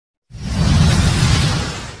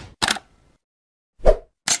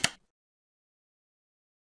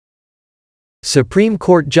Supreme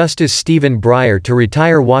Court Justice Stephen Breyer to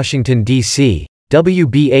retire. Washington, D.C.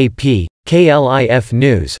 WBAP, KLIF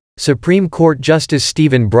News. Supreme Court Justice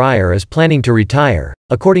Stephen Breyer is planning to retire,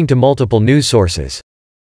 according to multiple news sources.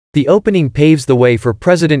 The opening paves the way for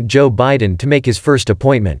President Joe Biden to make his first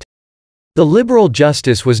appointment. The liberal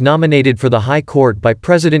justice was nominated for the High Court by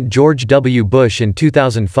President George W. Bush in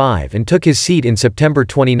 2005 and took his seat in September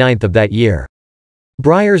 29 of that year.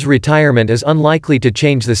 Breyer's retirement is unlikely to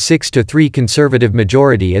change the 6-3 conservative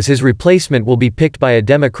majority, as his replacement will be picked by a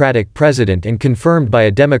Democratic president and confirmed by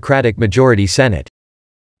a Democratic majority Senate.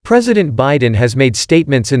 President Biden has made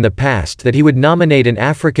statements in the past that he would nominate an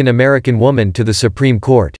African American woman to the Supreme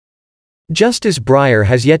Court. Justice Breyer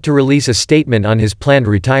has yet to release a statement on his planned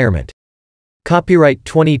retirement. Copyright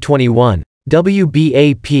 2021.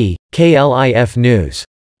 WBAP, KLIF News.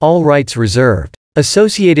 All rights reserved.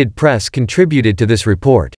 Associated Press contributed to this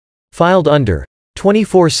report. Filed under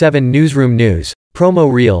 24/7 Newsroom News,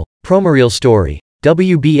 Promoreel, Promoreel Story,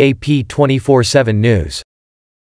 WBAP 24/7 News.